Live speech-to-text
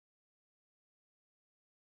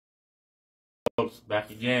Folks, back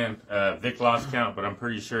again. Vic lost count, but I'm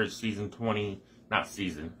pretty sure it's season 20. Not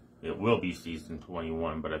season. It will be season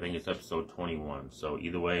 21, but I think it's episode 21. So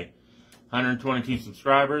either way, 122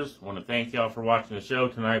 subscribers. I want to thank y'all for watching the show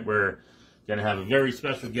tonight. We're going to have a very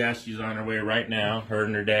special guest. She's on her way right now. Her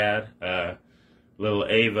and her dad, little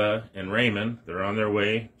Ava and Raymond. They're on their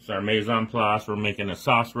way. It's our Maison Place. We're making a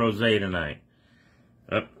sauce rosé tonight.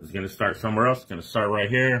 It's going to start somewhere else. It's going to start right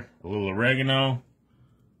here. A little oregano.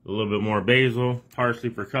 A little bit more basil, parsley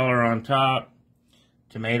for color on top,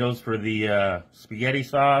 tomatoes for the spaghetti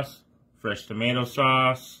sauce, fresh tomato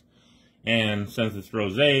sauce, and since it's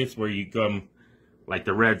rosé, it's where you come, like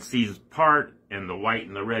the red seeds part and the white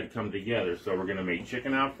and the red come together. So we're going to make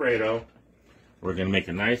chicken Alfredo. We're going to make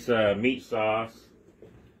a nice meat sauce.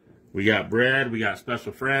 We got bread. We got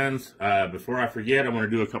special friends. Before I forget, I want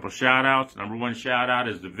to do a couple shout outs. Number one shout out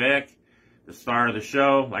is to Vic, the star of the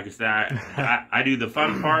show. Like I said, I do the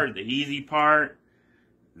fun part, the easy part.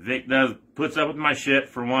 Vic puts up with my shit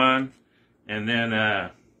for one. And then,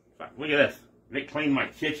 look at this. Vic cleaned my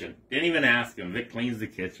kitchen. Didn't even ask him. Vic cleans the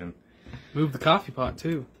kitchen. Move the coffee pot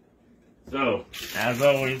too. So, as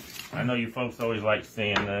always, I know you folks always like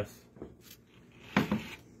seeing this.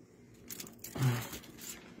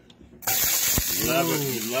 You love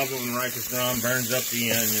it. You love it when Righteous Ron burns up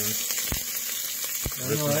the onions.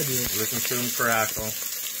 I know I do. Listen to them crackle.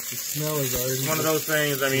 The smell is already... It's one of those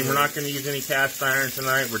things, I mean, we're not going to use any cast iron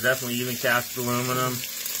tonight. We're definitely using cast aluminum.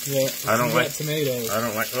 Yeah, I don't like tomatoes. I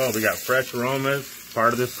don't like, oh, we got fresh aromas,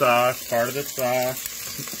 part of the sauce, part of the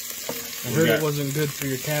sauce. I heard it wasn't good for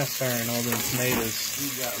your cast iron, all those tomatoes. We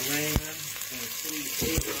got Raymond and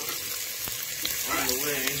sweet Ava on the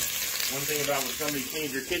way. One thing about when somebody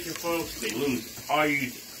cleans your kitchen, folks, they lose all your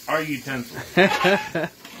utensils.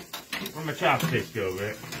 Where my chopsticks go,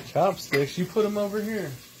 Vic? Chopsticks? You put them over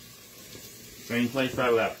here. Same place I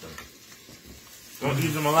left them. Won't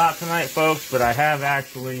use them a lot tonight, folks, but I have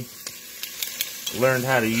actually learned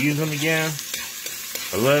how to use them again.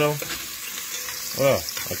 A little. Oh,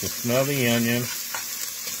 I can smell the onion.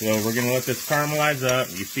 So we're going to let this caramelize up.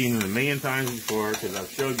 You've seen it a million times before, because I've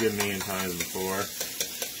showed you a million times before.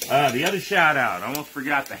 The other shout out, I almost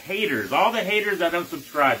forgot the haters. All the haters that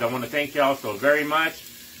unsubscribed, I want to thank y'all so very much.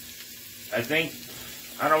 I think,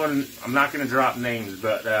 I'm not going to drop names,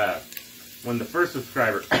 but when the first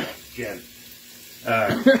subscriber, Jen,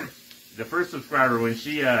 the first subscriber, when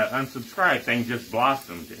she unsubscribed, things just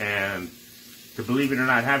blossomed. And to believe it or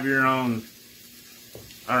not, have your own,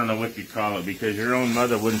 I don't know what you call it, because your own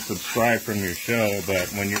mother wouldn't subscribe from your show,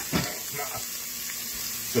 but when you're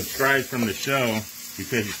subscribed from the show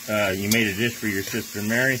because you made a dish for your sister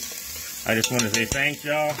Mary, I just want to say thanks,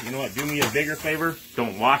 y'all. You know what? Do me a bigger favor.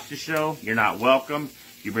 Don't watch the show. You're not welcome.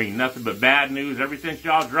 You bring nothing but bad news. Ever since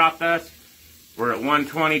y'all dropped us, we're at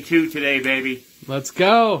 122 today, baby. Let's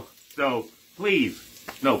go. So, please,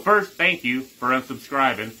 first, thank you for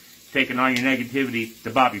unsubscribing, taking all your negativity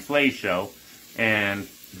to Bobby Flay's show, and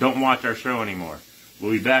don't watch our show anymore.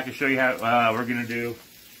 We'll be back to show you how we're going to do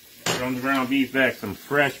from the ground beef back some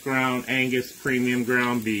fresh ground Angus premium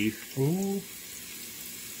ground beef. Ooh.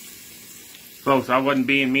 Folks, I wasn't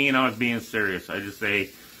being mean, I was being serious. I just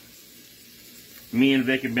say, me and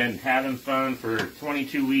Vic have been having fun for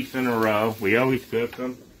 22 weeks in a row. We always cook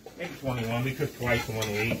them. Maybe 21, we cook twice in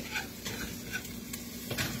 1 week.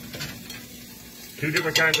 2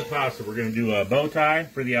 different kinds of pasta. We're going to do a bow tie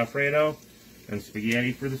for the Alfredo and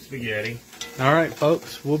spaghetti for the spaghetti. All right,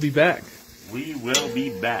 folks, we'll be back. We will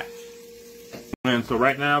be back. And so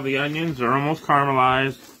right now the onions are almost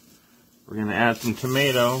caramelized. We're going to add some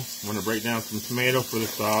tomato. I'm going to break down some tomato for the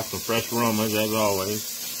sauce, some fresh aromas as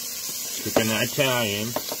always. Cooking Italian.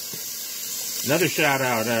 Another shout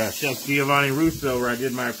out, Chef Giovanni Russo, where I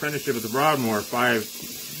did my apprenticeship at the Broadmoor five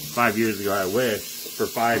years ago, I wish, for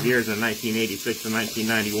 5 years in 1986 and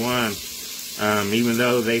 1991. Even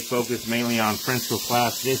though they focused mainly on French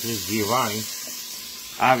class dishes, Giovanni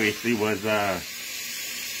obviously was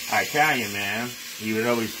Italian, man. He would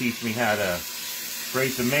always teach me how to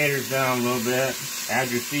break the tomatoes down a little bit, add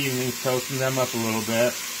your seasonings, toasting them up a little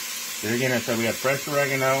bit. Then again, so we have fresh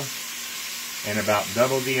oregano and about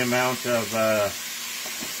double the amount of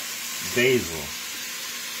basil.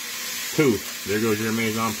 Poof, there goes your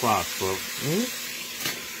Maison Place,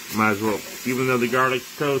 folks. Might as well, even though the garlic's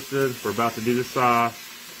toasted, we're about to do the sauce.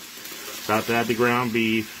 About to add the ground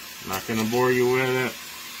beef. Not going to bore you with it.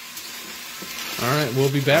 All right, we'll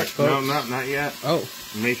be back, folks. No, not yet. Oh.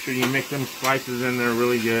 Make sure you mix them spices in there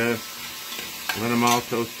really good. Let them all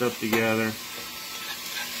toast up together.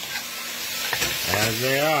 As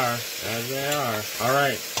they are. All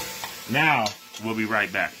right. Now, We'll be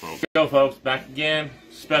right back, folks. Go, folks. Back again.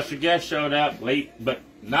 Special guest showed up. Late, but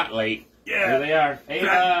not late. Yeah. Here they are. Hey,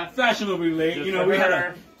 fashionably late. You know, we had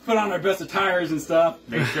to put on our best attires and stuff.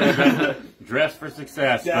 They showed us dress for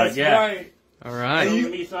success. That's right. All right. Throw the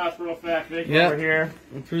meat sauce real fast, Vic, Yep. over here.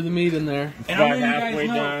 We threw the meat in there. It's And about I mean, halfway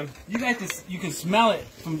done. you guys you can smell it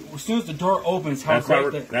from as soon as the door opens. How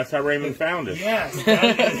great That's how Raymond found it. Yes,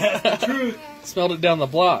 that's the truth. Smelled it down the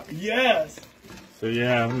block. Yes. So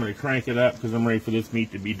yeah, I'm gonna crank it up because I'm ready for this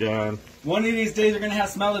meat to be done. One of these days, we're gonna have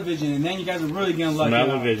smell-o-vision, and then you guys are really gonna like it.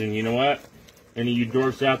 Smell-o-vision. You know what? Any of you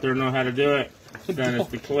dorks out there know how to do it? Send us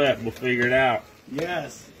the clip. We'll figure it out.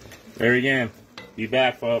 Yes. There again. Be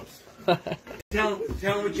back, folks. Tell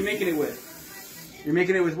them what you're making it with. You're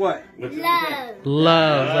making it with what? Love.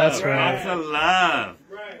 Love, that's Lots right. of love.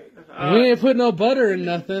 Right. We ain't put no butter in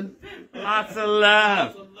nothing. Lots of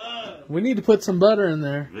love. We need to put some butter in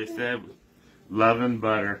there. They said love and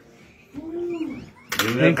butter.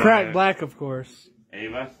 And cracked black, of course.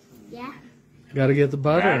 Ava, Yeah. Got to get the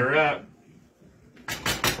batter butter. up.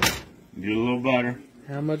 Do a little butter.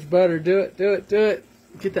 How much butter? Do it, do it, do it.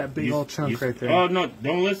 Get that big old chunk right there. Oh, no.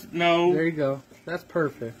 Don't listen. No. There you go. That's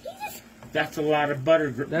perfect. That's a lot of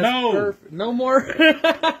butter. That's No. perfect. No more.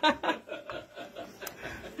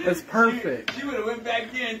 That's perfect. She would have went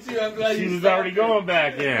back in too. I'm glad She you was stopped. already going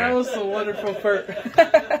back That in. was so wonderful.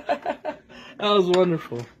 That was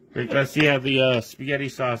wonderful. Let's see how the spaghetti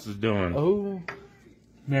sauce is doing. Oh, Look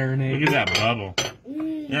marinade. at that bubble.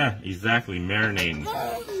 Yeah, exactly. Marinating.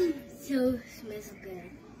 So smells good.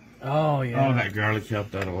 Oh, yeah. Oh, that garlic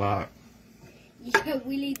helped out a lot. You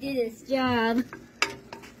really did its job.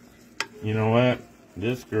 You know what?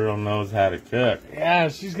 This girl knows how to cook. Yeah,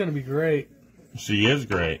 she's going to be great. She is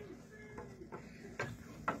great.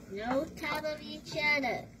 No top of each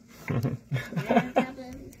other. No top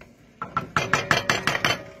of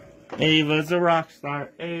Ava's a rock star.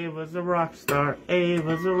 Ava's a rock star.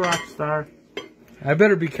 Ava's a rock star. I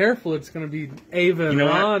better be careful. It's going to be Ava and You know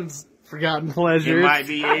what? Ron's Forgotten Pleasures. It might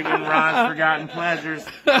be Ava and Ron's Forgotten Pleasures,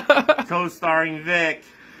 co-starring Vic.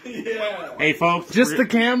 Yeah. Hey, folks. Just the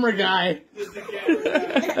camera guy. Just the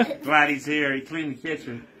camera. Glad he's here. He cleaned the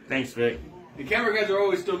kitchen. Thanks, Vic. The camera guys are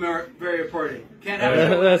always still very important. Can't have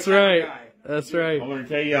a That's camera right. guy. That's right. I want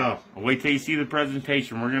to tell y'all, wait till you see the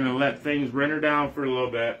presentation. We're going to let things render down for a little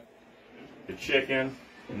bit. The chicken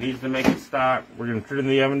needs to make it stop. We're going to turn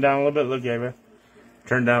the oven down a little bit. Look, Ava.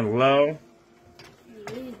 Turn down low.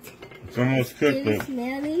 It's almost cooked, but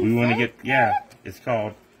we want to get, it's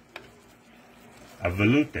called a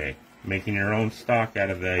veloute, making your own stock out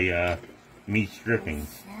of the meat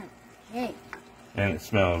strippings. Hey. And it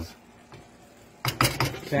smells.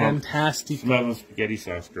 Fantastic. Smell the spaghetti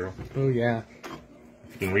sauce, girl. Oh, yeah.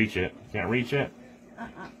 If you can reach it. Can't reach it?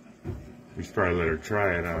 We should probably let her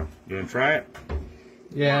try it, huh? You want to try it?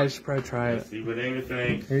 Yeah, I should probably try Let's it. see what Ava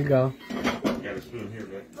thinks. Here you go. Got a spoon here,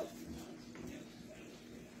 Vic.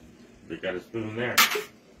 Vic got a spoon there.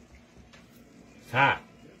 It's hot,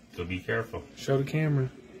 so be careful. Show the camera.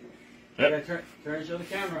 Yep. Turn and show the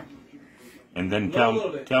camera. And then Blow a tell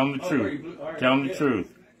little them bit. the Oh, truth. sorry, you blew- all right, Tell them the good.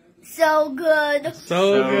 truth. So good.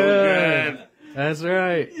 So good. That's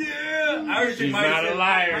right. Yeah. I already She's not a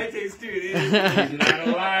liar. My taste too. It She's is. not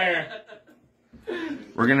a liar.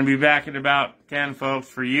 We're going to be back at about 10, folks.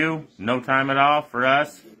 For you, no time at all. For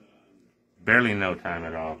us, barely no time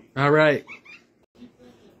at all. All right.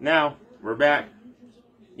 Now, we're back.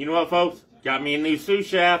 You know what, folks? Got me a new sous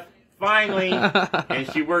chef, finally.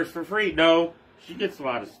 And she works for free. No, she gets a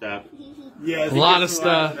lot of stuff. Yes. A lot of Gets a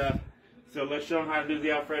lot stuff. So let's show them how to do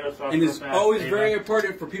the Alfredo sauce. And real it's fast. always Stay very back.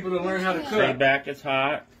 important for people to learn how to Stay cook. back, it's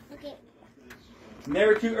hot. Okay.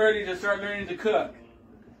 Never too early to start learning to cook.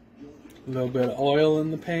 A little bit of oil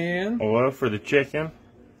in the pan. Oil for the chicken.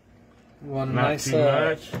 Want a Not nice too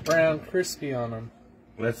much. brown crispy on them.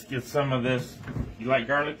 Let's get some of this. You like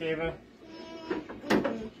garlic, Ava?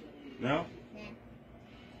 No?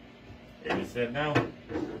 Ava said no.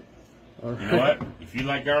 All You know what? If you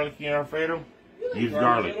like garlic in Alfredo, use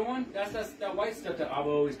garlic. Little one? That's that white stuff that Abba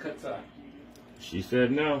always cuts up. She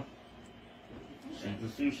said no. She's the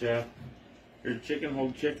sous chef. Here's chicken,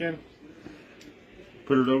 hold chicken.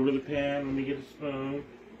 Put it over the pan. Let me get a spoon.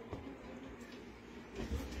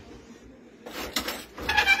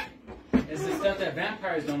 It's the stuff that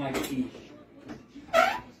vampires don't like to eat.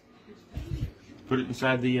 Put it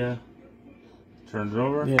inside the, turn it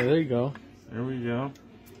over. Yeah, there you go. There we go.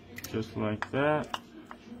 Just like that.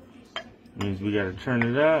 Means we gotta turn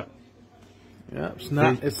it up. Yeah,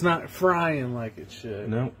 it's not frying like it should.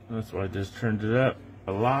 Nope, that's why I just turned it up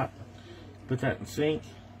a lot. Put that in sync.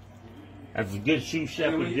 That's a good shoe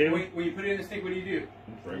chef would do. When you put it in the steak, what do?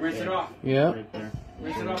 Right Rinse there. it off. Yeah. Right there.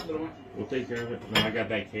 Rinse it off, little one. We'll take care of it. No, I got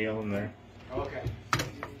that kale in there. Okay.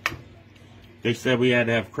 They said we had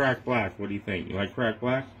to have cracked black. What do you think? You like cracked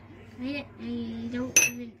black? I didn't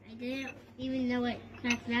even know what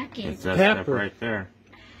cracked black is. It's that Pepper. stuff right there.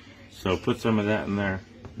 So put some of that in there.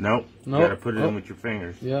 Nope. You Nope. gotta put it in with your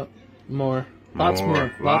fingers. Yep. More. Lots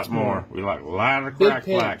more. Lots more. We like a lot of Big cracked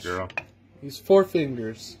black, pinch. girl. Use 4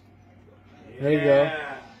 fingers. There you go.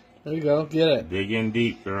 There you go. Get it. Dig in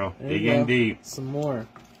deep, girl. There Dig you in go. deep. Some more.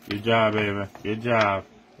 Good job, Ava. Good job.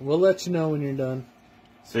 We'll let you know when you're done.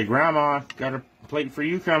 Say, Grandma, got a plate for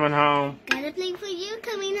you coming home. Got a plate for you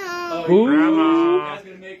coming home. Oh, Ooh. Grandma. that's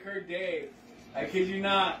gonna make her day. I kid you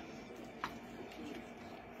not.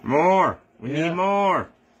 More. We Yeah. need more.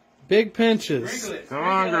 Big pinches. Sprinkle it. Come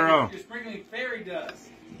on, Sprinkle it girl. like you're sprinkling fairy dust.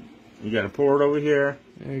 You gotta pour it over here.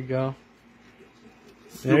 There you go.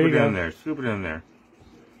 Scoop There you it go. in there. Scoop it in there.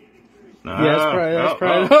 Yeah, that's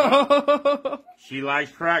probably. She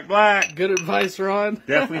likes cracked black. Good advice, Ron.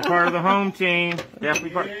 Definitely part of the home team. Definitely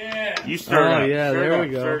part. Yeah. You stir it Oh, up. yeah, Stir it there up. we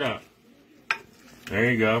go. Stir it up.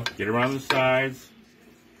 There you go. Get around the sides.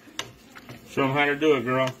 Show them how to do it,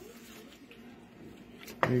 girl.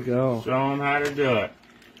 There you go. Show them how to do it.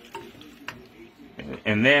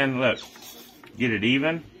 And then, look, get it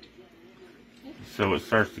even. So it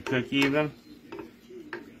starts to cook even.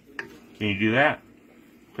 Can you do that?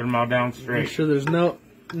 Put them all down Make straight. sure there's none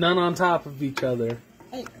on top of each other.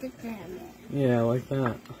 Hey, sit down. Yeah, like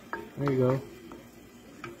that. There you go.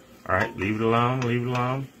 All right, leave it alone. Leave it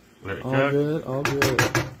alone. Let it All cook. good. All good.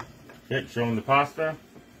 Okay, show them the pasta.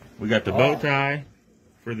 We got the bow tie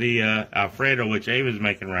for the Alfredo, which Ava's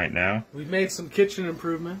making right now. We've made some kitchen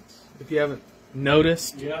improvements. If you haven't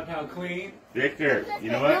noticed. Yep, how clean. Victor,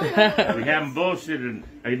 you know what? We haven't bullshitted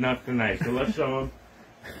enough tonight, so let's show them.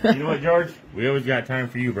 You know what, George? We always got time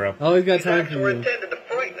for you, bro. Always got These time acts for were you. intended to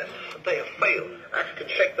frighten us, but they have failed. Acts can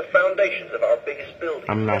shake the foundations of our biggest building.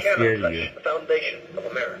 I'm not They cannot scared of touch you. the foundation of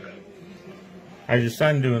America. How's your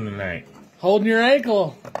son doing tonight? Holding your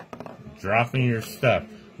ankle. Dropping your stuff.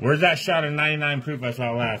 Where's that shot of 99 proof I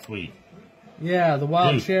saw last week? Yeah, the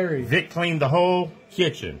wild Dude, cherry. Vic cleaned the whole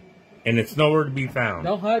kitchen, and it's nowhere to be found.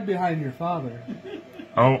 Don't hide behind your father.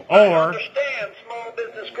 Oh, I or understand small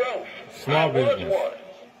business growth. Small I was business. one.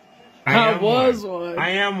 I am was one. I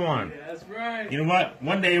am one. That's right. You know what?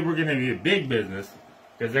 One day we're going to be a big business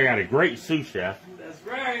because they got a great sous chef That's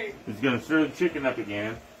right. who's going to stir the chicken up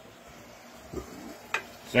again.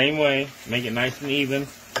 Same way. Make it nice and even.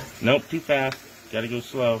 Nope, too fast. Got to go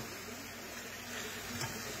slow.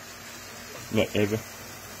 Look, Ava.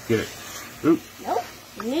 Get it. Oop. Nope.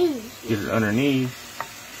 Get it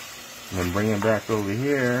underneath. And then bring it back over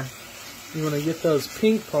here. You want to get those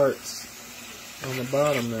pink parts on the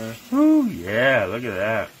bottom there. Ooh, yeah. Look at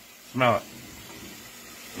that. Smell it.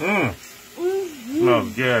 Mmm.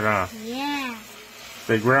 Smells good, huh? Yeah.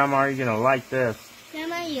 Say, Grandma, you're going to like this.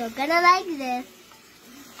 Grandma, you're gonna like this.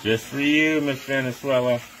 Just for you, Miss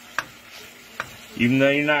Venezuela. Even though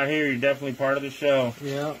you're not here, you're definitely part of the show.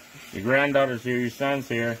 Yeah. Your granddaughter's here, your son's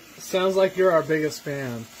here. Sounds like you're our biggest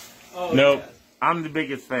fan. Oh, Nope, yes. I'm the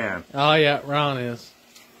biggest fan. Oh yeah, Ron is.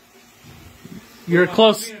 You're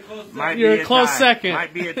close. Being a close Might You're be a close tie. second.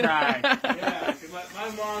 Might be a tie. Yeah, 'cause my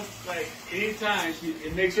mom's like, anytime,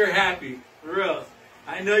 it makes her happy. For real.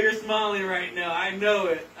 I know you're smiling right now. I know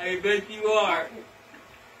it. I bet you are.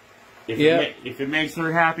 If, Yeah. if it makes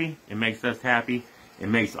her happy, it makes us happy. It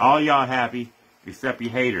makes all y'all happy, except you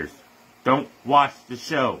haters. Don't watch the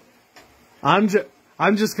show. I'm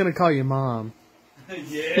just gonna call you Mom.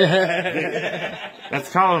 Yeah. Let's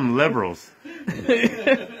call them liberals.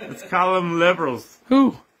 Let's call them liberals.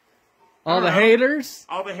 Who? All the haters?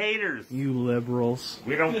 All the haters. You liberals.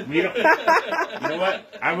 We don't. You know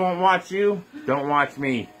what? I won't watch you. Don't watch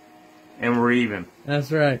me. And we're even.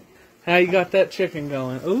 That's right. How you got that chicken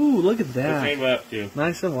going? Ooh, look at What's that. Ava up to?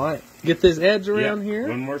 Nice and white. Get this edge around Yep, here.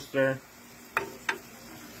 One more stir.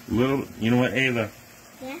 Little. You know what, Ava?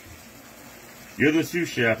 Yeah. You're the sous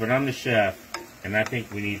chef, and I'm the chef. And I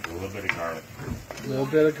think we need a little bit of garlic. A little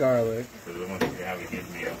bit of garlic. For the ones who have a good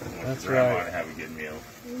meal. That's your grandma right. to have a good meal.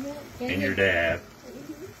 Mm-hmm. And your dad.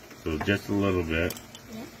 So just a little bit.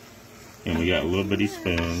 Yeah. And we got little bitty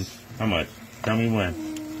spoons. How much? Tell me when.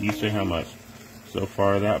 You say how much. So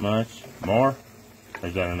far that much? More? Or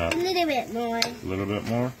is that enough? A little bit more. A little bit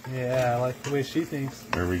more? Yeah, I like the way she thinks.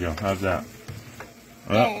 There we go. How's that?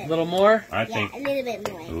 A Well, little more? I Yeah, think a little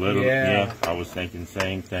bit more. a little. Yeah. Yeah, I was thinking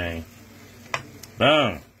same thing.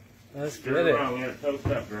 Boom. Let's Stir get it it. around. Let it toast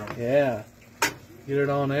up, girl. Yeah. Get it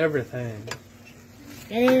on everything.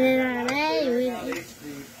 Get it on everything. They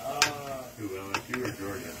screwed up.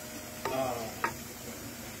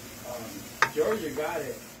 Georgia got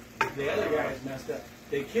it. The other guys messed up.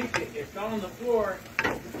 They kicked it. It fell on the floor,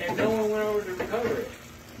 and no one went over to recover it.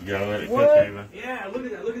 You gotta let it What? cook, Ava. Yeah, look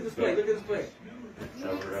at that. Look at this plate. Look at this plate.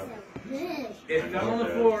 Cover it up. It fell on the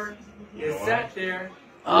floor. It sat there.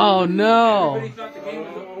 Oh no! Everybody thought the game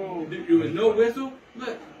was. There was no whistle.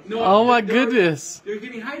 Look. No. Oh my they were- goodness! They're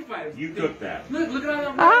getting high fives. You cooked that. Look at all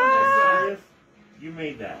that. Ah! You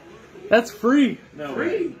made that. That's free. No way.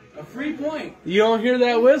 Free. A free point. You don't hear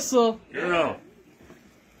that whistle? Girl.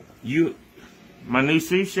 You, my new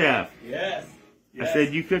sous chef. Yes. I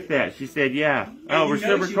said, you cooked that. She said, yeah. Oh, we're You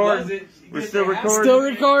still know she recording. loves it. She We're gets still to have recording. Still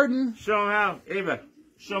recording. Show them how. Ava,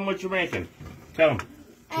 show them what you're making. Tell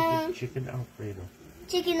them. Chicken Alfredo.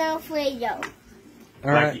 Chicken Alfredo.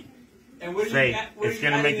 All right. And what do Say, you got, what it's are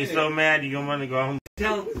going to adding make you in so it? mad you're going to want to go home.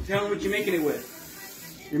 Tell them what you're making it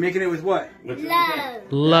with. You're making it with what? Love.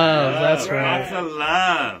 Love. That's Lots right. of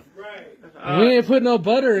love. Right. We ain't put no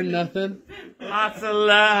butter in nothing. Lots of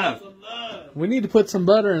love. We need to put some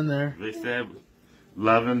butter in there. They said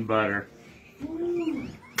love and butter.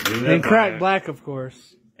 And cracked black, of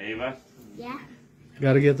course. Ava, Yeah.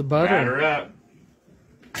 Got to get the batter butter. up.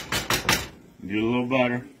 Do a little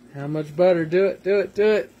butter. How much butter? Do it. Do it. Do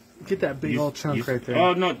it. Get that big old chunk right there.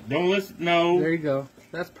 Oh, no, don't listen. No. There you go.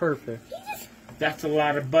 That's perfect. That's a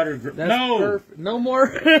lot of butter. That's No. perfect. No more.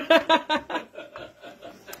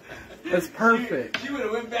 That's perfect. She would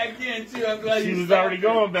have went back in too. I'm glad She you was stopped already her.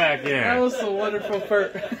 going back That in. was so wonderful.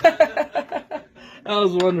 That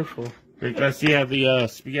was wonderful. Let's see how the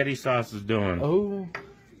spaghetti sauce is doing. Oh, Look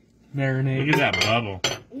marinade. at that bubble.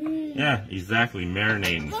 Yeah, exactly.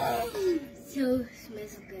 Marinating. So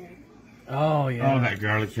smells good. Oh yeah. Oh, that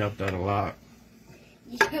garlic helped out a lot.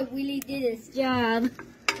 You really did its job.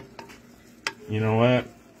 You know what?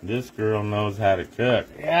 This girl knows how to cook.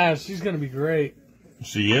 Yeah, she's gonna be great.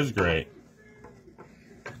 She is great.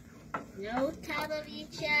 No top of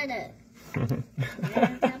each other. No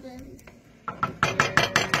top of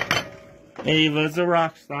Ava's a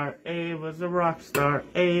rock star. Ava's a rock star.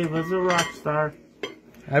 Ava's a rock star.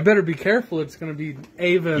 I better be careful. It's gonna be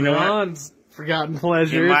Ava and You know what? Ron's forgotten It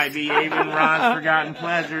pleasures. might be Ava and Ron's Forgotten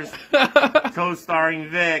Pleasures, co-starring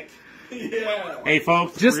Vic. Yeah. Hey,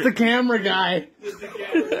 folks. Just the camera guy. Just the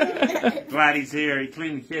camera. Glad he's here. He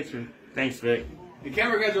cleaned the kitchen. Thanks, Vic. The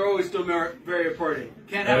camera guys are always still very important.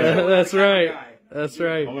 Can't have Yeah. a That's camera right. guy. That's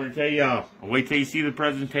right. I'm going to tell y'all. Wait till you see the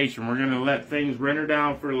presentation. We're going to let things render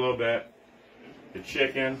down for a little bit. The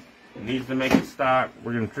chicken needs to make it stock.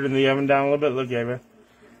 We're going to turn the oven down a little bit. Look, Ava.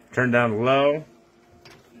 Turn down low.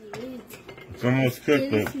 It's almost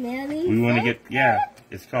cooked, but we want to get,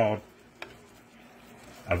 it's called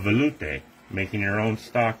a veloute, making your own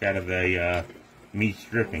stock out of the meat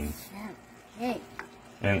strippings. Hey.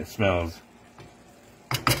 And it smells.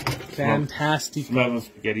 Fantastic. Smell the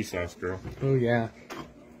spaghetti sauce, girl. Oh yeah.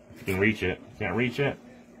 If you can reach it. Can't reach it?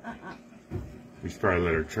 We should probably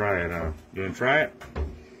let her try it, huh? You want to try it?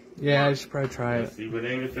 Yeah, I should probably try Let's it. see what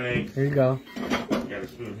Ava thinks. Here you go. You got a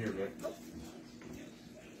spoon here, Vic.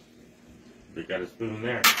 We got a spoon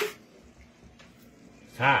there.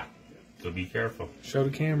 It's hot, so be careful. Show the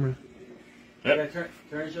camera. Yep. Turn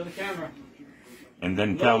and show the camera. And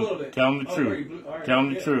then Low a little tell bit. them the Oh, truth. very blue. All right, Tell them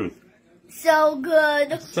the good. truth. So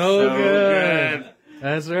good. So good.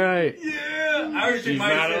 That's right. Yeah. I already She's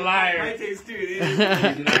my not a liar. My taste too. She's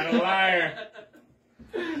not a liar.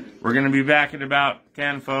 We're going to be back at about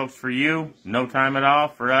 10, folks. For you, no time at all.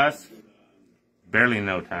 For us, barely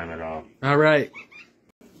no time at all. All right.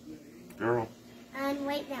 Girl, And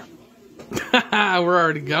wait now. We're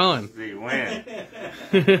already going. let's see when.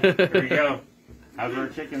 Here we go. How's our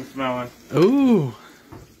chicken smelling? Ooh. Looks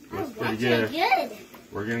Oh, pretty that's good. good.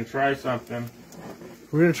 We're going to try something.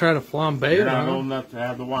 We're gonna try to flambe You're it. not Huh? old enough to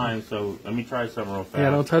have the wine, so let me try something real fast. Yeah,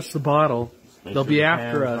 don't touch the bottle. Make They'll sure be the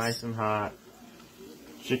after pan's us. Nice and hot.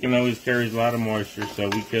 Chicken always carries a lot of moisture, so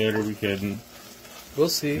we could or we couldn't. We'll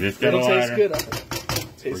see. Just got It'll a taste lighter. good. We're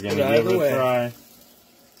Tastes gonna good give either it a way. try.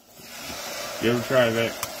 Give it a try,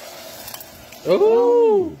 Vic.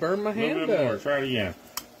 Oh, burn my A little hand bit more. up. Try it again.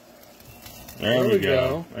 There we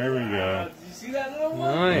go. There we go. Did you see that little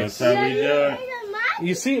one? Nice. That's how we do it.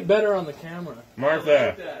 You see it better on the camera.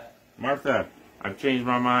 Martha, Martha, I've changed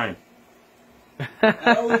my mind.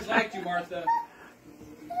 I always liked you, Martha.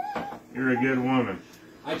 You're a good woman.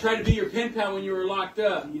 I tried to be your pen pal when you were locked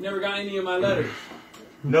up. You never got any of my letters.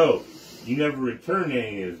 No, you never returned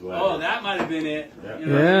any of his letters. Oh, that might have been it. Yeah. You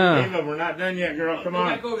know, Yeah. Ava, we're not done yet, girl. Come Go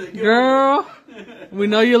on. back over there. Get Girl, we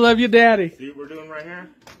know you love your daddy. See what we're doing right here?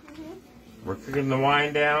 We're cooking the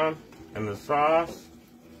wine down and the sauce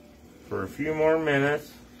for a few more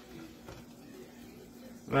minutes.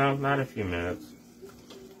 No, not a few minutes.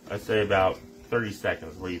 I'd say about 30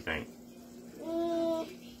 seconds. What do you think?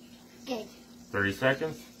 Good. 30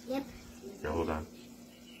 seconds? Yep. Okay, hold on.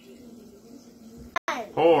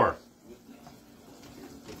 Pour.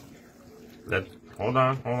 Hold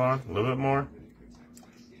on. A little bit more.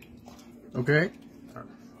 Okay.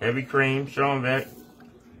 Heavy cream. Show them, Vic.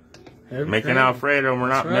 Heavy Making cream. Alfredo. We're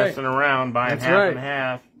not That's right. messing around. Buying That's half right. and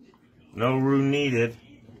half. No roux needed.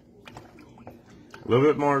 A little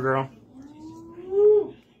bit more, girl.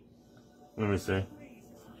 Let me see.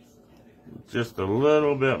 Just a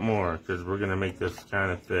little bit more, because we're going to make this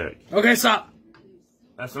kind of thick. Okay, stop.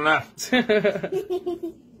 That's enough.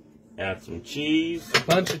 Add some cheese. A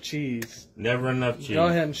bunch of cheese. Never enough cheese. Go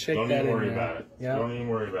ahead and shake Don't that even in worry there. about it. Yeah. Don't even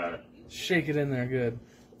worry about it. Shake it in there good.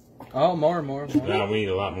 Oh, more. No, we need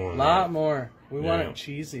a lot more. A than lot that. more. We want Yeah. it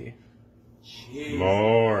cheesy. Jeez.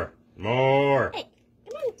 More. Hey,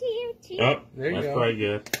 come on, T. Oh, There you that's go. probably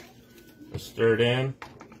good. Let's stir it in.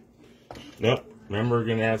 Nope. Remember, we're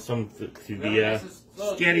going to add some to the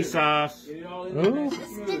spaghetti sauce. Get it all in Ooh.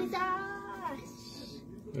 there.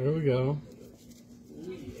 There we go.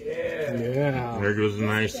 Yeah. Yeah. There goes a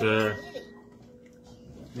nice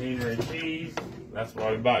Neighbor cheese. That's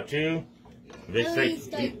why we bought two. Vic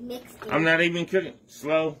said, I'm not even cooking.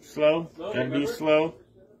 Slow. Gotta be slow.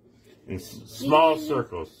 In small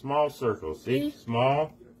circles. See?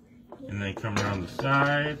 Small. And then come around the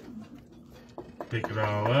side. Pick it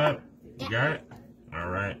all up. You got it?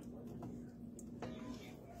 Alright.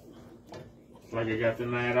 Looks like I got the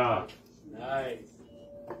night off. Nice.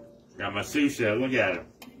 Got my sous chef. Look at him.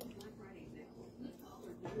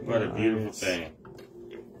 What a beautiful Nice. thing.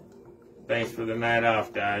 Thanks for the night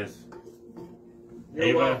off, guys. You're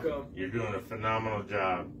Ava, welcome. you're doing a phenomenal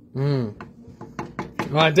job.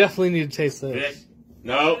 Well, I definitely need to taste Vic? this.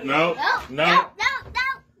 No. No. Ah!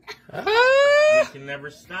 You can never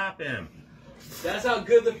stop him. That's how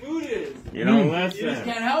good the food is. You don't You just listen.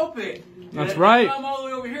 can't help it. That's And right. I'm all the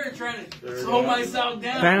way over here trying to hold myself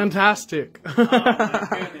down. Fantastic. Oh my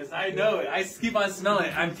goodness, I know it. I keep on smelling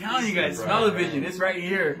it. I'm telling you guys, smell the vision. It's right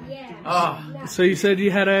here. Yeah. Oh, So you said you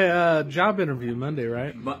had a job interview Monday,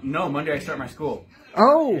 right? no, Monday I start my school.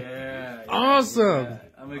 Oh, Yeah. awesome. Yeah,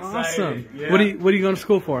 I'm excited. Awesome. Yeah. What are you going to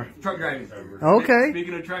school for? Truck driving. Okay.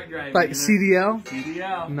 Speaking of truck driving. Like you know, CDL?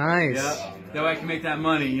 CDL. Nice. Yeah. That way I can make that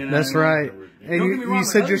money, you know. That's right. And Don't get me wrong, you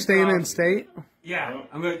said my you're other staying in job- state? Yeah,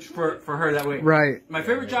 I'm going to for her that way. Right. My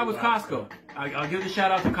favorite job was Costco. I'll give a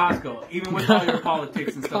shout out to Costco, even with all your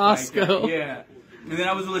politics and stuff like Costco. that. Yeah. And then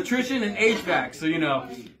I was an electrician and HVAC, so you know,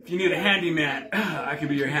 if you need a handyman, I could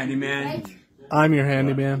be your handyman. I'm your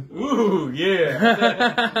handyman. Ooh,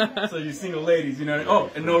 yeah. So you single ladies, you know. Oh,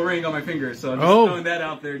 and no ring on my finger, so I'm just Oh. throwing that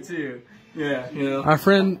out there too. Yeah, you know. Our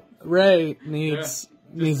friend Ray needs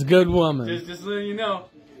a good woman. Just letting you know.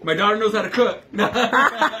 My daughter knows how to cook. She's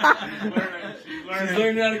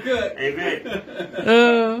learning how to cook. Hey, Vic.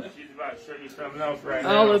 Uh, She's about to show you something else right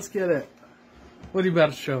now. oh, let's get it. What are you about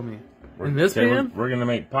to show me? In this Okay, pan? We're going to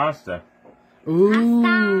make pasta. Ooh,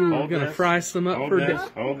 we're Hold gonna this. fry some up Hold for this. dinner.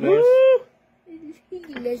 Hold this. Woo!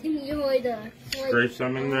 Scrape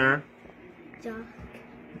some in there.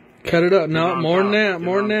 Cut it up. No, Get on more top. than that. Get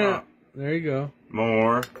More on than that. top. There you go.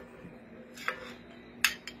 More.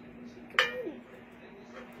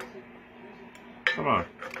 Come on.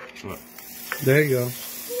 Look. There you go.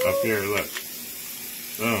 Up here, look.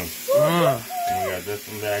 Boom. Ah, And we got this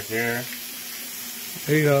one back here.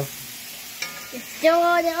 there you go. Still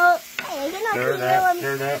on it up. Stir it up.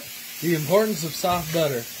 Stir it up. The importance of soft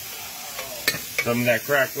butter. Some of that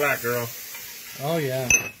crack black, girl. Oh yeah.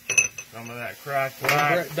 Some of that crack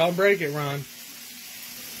black. Don't break it, Ron.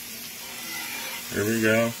 Here we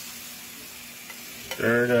go.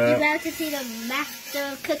 Stir it You're up. about to see the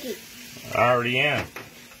master cookie. I already am.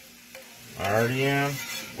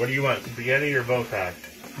 What do you want, spaghetti or bow tie?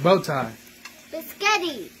 Bow tie.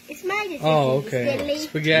 Spaghetti. It's my decision. Oh, okay. You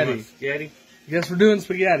Spaghetti. want spaghetti? Guess we're doing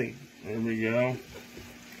spaghetti. There we go.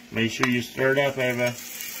 Make sure you stir it up, Ava.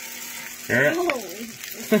 Hear it? Oh,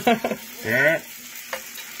 Hear it?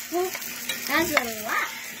 that's a lot.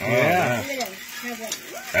 Oh, Yeah. Look at it.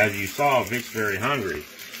 That's a- As you saw, Vic's very hungry.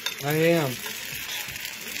 I am.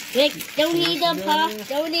 Rick, don't need the pop.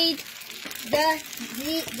 Don't need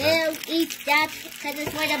they'll eat that because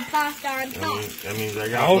it's where the pasta on top. That means I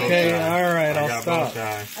got Okay, bow tie. all right, I I'll got stop. bow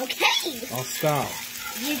tie. Okay. I'll stop.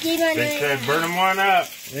 You keep on Vic doing said, that. burn them one up.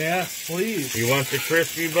 Yes, please. He wants the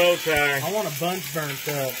crispy bow tie. I want a bunch burnt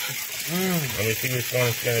up. Let me see which one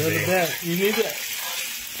it's going to Look at be. that. You need that.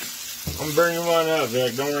 I'm burning one up,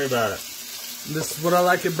 Vic. Don't worry about it. This is what I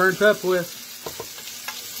like it burnt up with.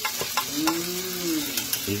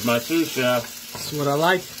 He's my sous chef. This is what I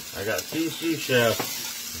like. I got two sous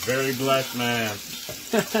chefs. Very blessed man.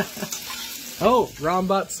 Oh, Ron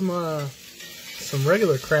bought some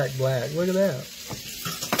regular cracked black. Look at that.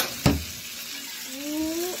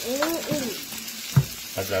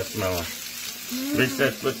 How's that smelling? Big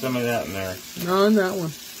said put some of that in there. No, in that one.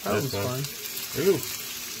 That This one's one. fine. Ooh.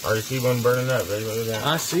 Already see one burning up, baby. Look at that.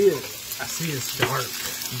 I see it. I see it's dark,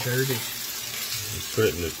 dirty. Just put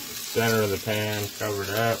it in the center of the pan, cover it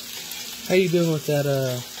up. How you doing with that,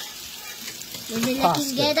 Is it looking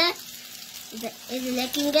Pasta. good? Is it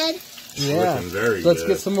looking good? yeah. Looking very Let's good.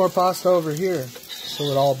 get some more pasta over here so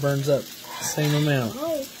it all burns up the same amount.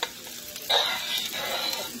 Oh.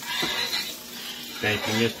 Thank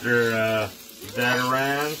you, Mr.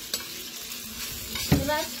 Zataran.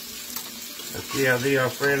 Let's see how the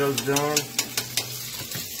Alfredo's doing.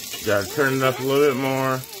 Gotta turn it up a little bit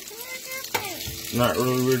more. Not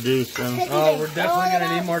really reducing. Oh, we're definitely going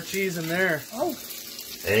to need more cheese in there. Oh.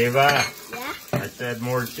 Ava, Yeah. I said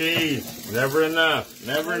more cheese. Never enough.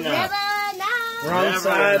 Never enough. Never know. Wrong Never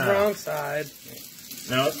side, enough. wrong side.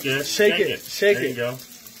 No, it's good. Shake it, shake there it. you go.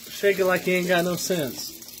 Shake it like you ain't got no sense.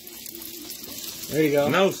 There you go.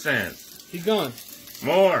 No sense. Keep going.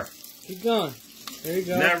 More. Keep going. There you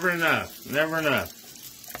go. Never enough. Never enough.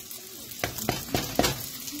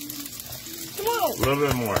 Come on. A little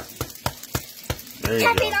bit more. There you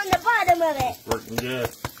Tap go. it on the bottom of it. Working good.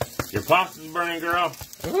 Your pasta's burning, girl.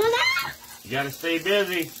 Come on now. You gotta stay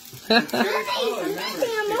busy. Very slow, I'm remember.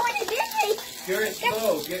 already busy. Very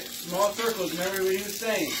slow. Get small circles. Remember what he was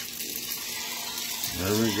saying.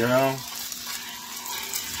 There we go.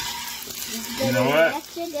 You know what?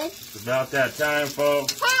 That's good. It's about that time,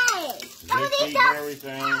 folks. Hey! Don't Just eat eat that.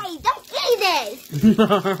 everything. Hey, don't eat it. He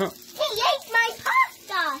ate my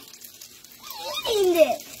pasta. He's eating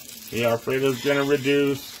it. The Alfredo's gonna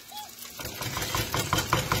reduce. I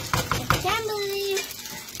can't believe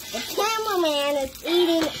the cameraman is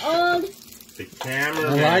eating all The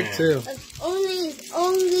camera. I like to. only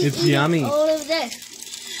It's eating yummy. all of this.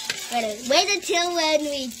 Wait until when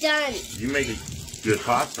we're done. You make a good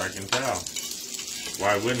pasta, I can tell.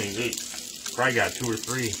 Why wouldn't he? Probably got 2 or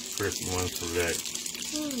 3 crispy ones for that.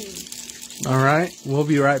 All right. We'll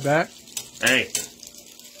be right back. Hey,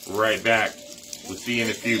 right back. We'll see you in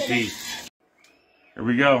a few piece. Here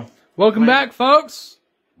we go. Welcome back, folks.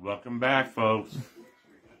 Welcome back, folks.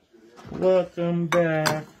 Welcome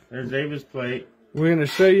back. There's Ava's plate. We're going to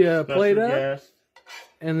show you a Special plate up, guest.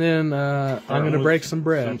 and then I'm going to break some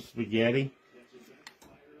bread. Some spaghetti.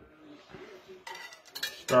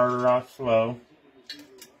 Started off slow.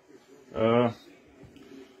 What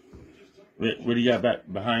do you got back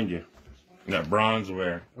behind you? You got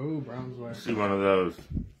bronzeware. Oh, bronzeware. See one of those.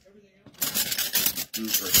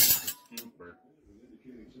 Scooper.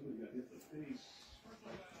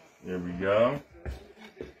 There we go.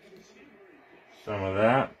 Some of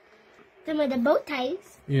that. Some of the bow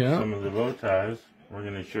ties. Yeah. Some of the bow ties. We're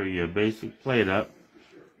going to show you a basic plate up.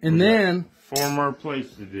 And We got then 4 more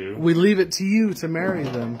plates to do. we leave it to you to marry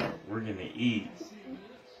them. We're going to eat.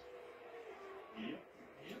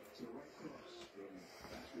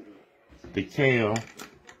 The kale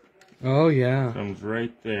Oh, yeah. comes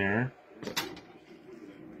right there.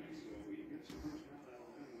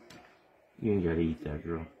 You ain't got to eat that,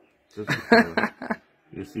 girl. Just the kale.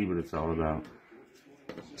 You'll see what it's all about.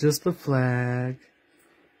 Just the flag.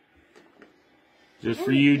 Just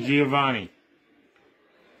for you, Giovanni.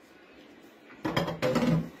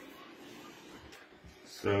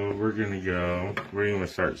 So we're going to go. We're going to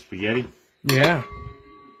start spaghetti. Yeah.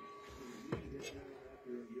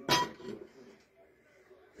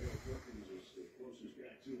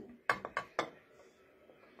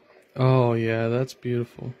 Oh, yeah, that's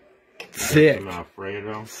beautiful. Thick. Some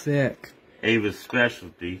Alfredo. Thick. Ava's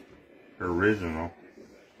specialty. Her original.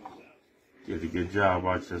 Did a good job.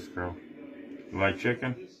 Watch this, girl. You like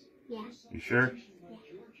chicken? Yeah. You sure?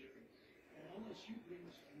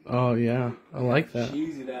 Oh, yeah. I like that.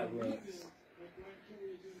 Cheesy that was.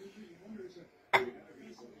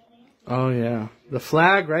 Oh, yeah. The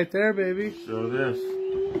flag right there, baby. Show this.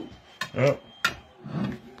 Oh.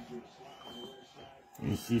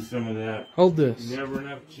 You see some of that. Hold this. Never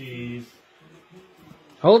enough cheese.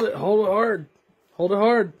 Hold it. Hold it hard. Hold it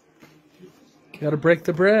hard. Gotta break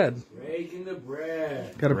the bread. Breaking the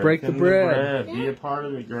bread. Gotta break the Breaking bread. Be a part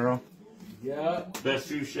of it, girl. Yep. Best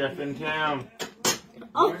sous chef in town.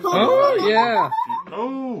 Oh, yeah.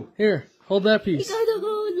 Oh. Here, hold that piece.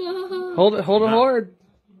 Oh, Hold it No. hard.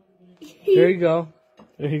 There you go.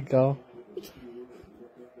 There you go.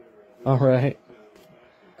 All right.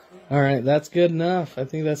 All right, that's good enough. I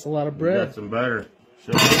think that's a lot of We bread. got some butter.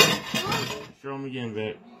 Show them again,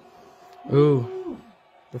 Vic. Ooh,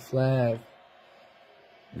 the flag.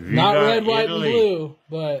 Not Viva red, white, Italy. and blue,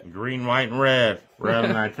 but Green, white, and red. We're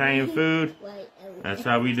having Italian food. That's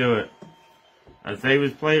how we do it. On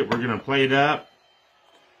Ava's plate, we're going to plate up.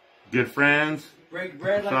 Good friends. Break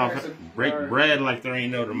bread like Break bread like there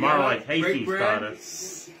ain't no tomorrow, like Jesus taught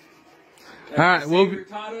us. all right,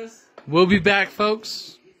 we'll be back,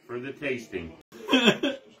 folks. For the tasting.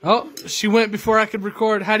 Oh, she went before I could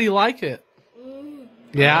record. How do you like it?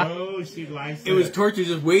 Yeah. Oh, she likes it. It was torture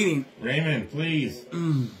just waiting. Raymond, please.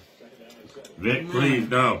 Vic, please,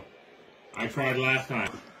 no. I tried last time.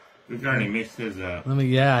 Vic already mixed his up. Let me.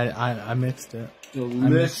 Yeah, I mixed it.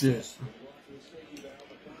 Delicious.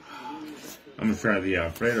 I'm going to try the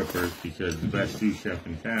Alfredo first because the best sous chef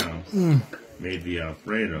in town made the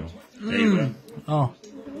Alfredo. Ava, Oh.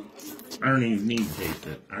 I don't even need to taste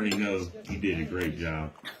it. I already know you did a great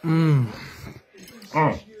job.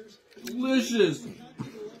 Oh, Delicious.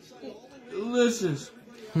 Delicious.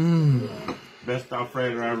 best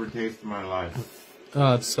Alfredo I ever tasted in my life.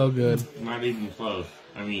 Oh, it's so good. Not even close.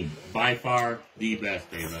 I mean, by far, the best,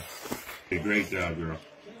 Ava. Did a great job, girl.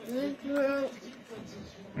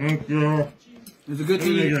 Thank you. It's a good There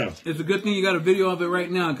thing. you go. It's a good thing you got a video of it right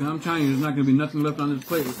now, because I'm telling you, there's not going to be nothing left on this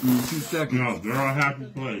plate in 2 seconds. No, girl, happy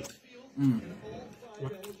plate.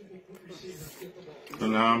 So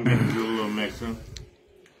now I'm going to do a little mixing.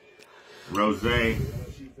 Rosé.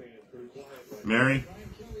 Mary,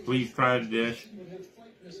 please try the dish.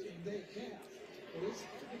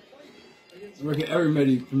 I reckon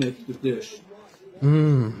everybody can make this dish.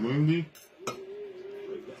 Wendy.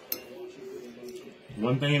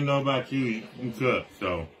 One thing I know about you, you can cook,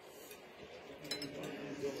 so.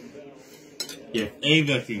 If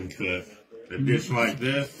Ava can cook a dish like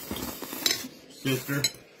this, sister,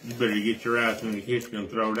 you better get your ass in the kitchen and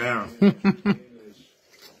throw down.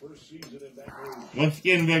 Once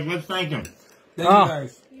again, Vic, let's thank him. Thank you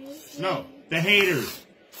guys. No, the haters.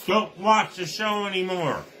 Don't watch the show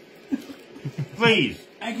anymore. Please.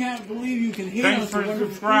 I can't believe you can hear Thanks us for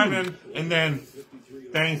subscribing, and then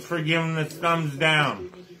thanks for giving us thumbs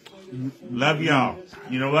down. Love y'all.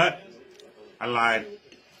 You know what? I lied.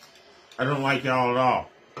 I don't like y'all at all.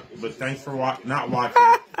 But thanks for not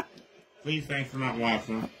watching. Please, thanks for not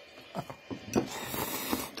watching.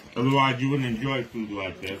 Otherwise, you wouldn't enjoy food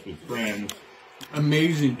like this with friends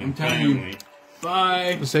Amazing. I'm and telling you. family.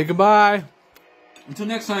 Bye. Say goodbye. Until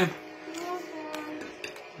next time.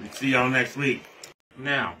 See y'all next week.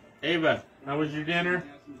 Now, Ava, how was your dinner?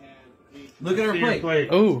 Look at her See your plate. plate.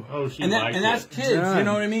 Oh. Oh, she And liked that's it. kids. Yeah. You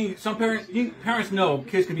know what I mean? Some parents know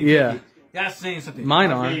kids can be Yeah. picky. That's saying something. Mine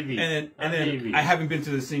Our are. baby. And Our then baby. I haven't been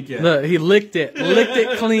to the sink yet. Look, he licked it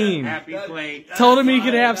clean. Happy plate. Told him he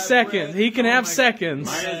could have seconds. He can have seconds.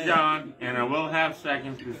 Mine is John, and I will have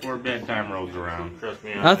seconds before bedtime rolls around. Trust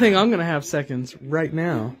me. I think I'm gonna have seconds right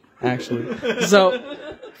now, actually. So,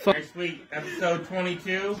 Next week, episode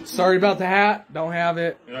 22. sorry about the hat. Don't have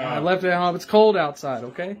it. I left it at home. It's cold outside.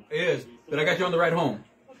 Okay. It is. But I got you on the ride home.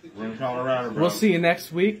 We're in Colorado, bro. We'll see you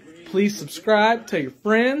next week. Please subscribe. Tell your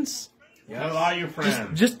friends. Tell all your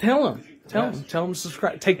friends. Just tell them. Tell them to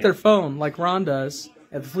subscribe. Take their phone like Ron does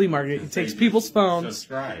at the flea market. He takes people's phones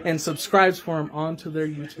Subscribe. and subscribes for them onto their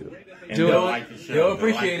YouTube. And Do they'll it. like the show. They'll They'll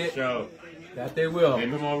appreciate like it. the show. That they will.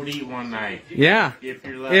 Maybe them over to eat one night. Yeah. If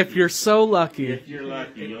you're lucky. If you're so lucky. If you're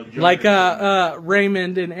lucky, you'll join Like us.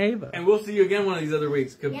 Raymond and Ava. And we'll see you again one of these other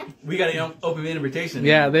weeks. 'Cause we got an open invitation.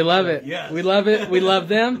 Yeah, they love it. Yes. We love it. We love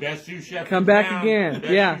them. Best sous chef Come in back town. again.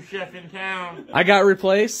 Best Yeah. sous chef in town. I got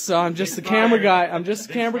replaced, so I'm just the camera guy. I'm just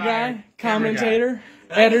the camera guy, commentator,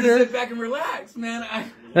 editor. Sit back and relax, man.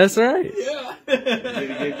 That's right. Yeah. You did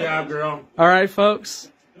a good job, girl. All right, folks.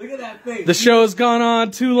 Look at that face. The show has gone on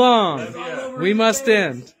too long. It's all over We his must face.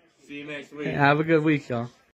 end. See you next week. Have a good week, y'all.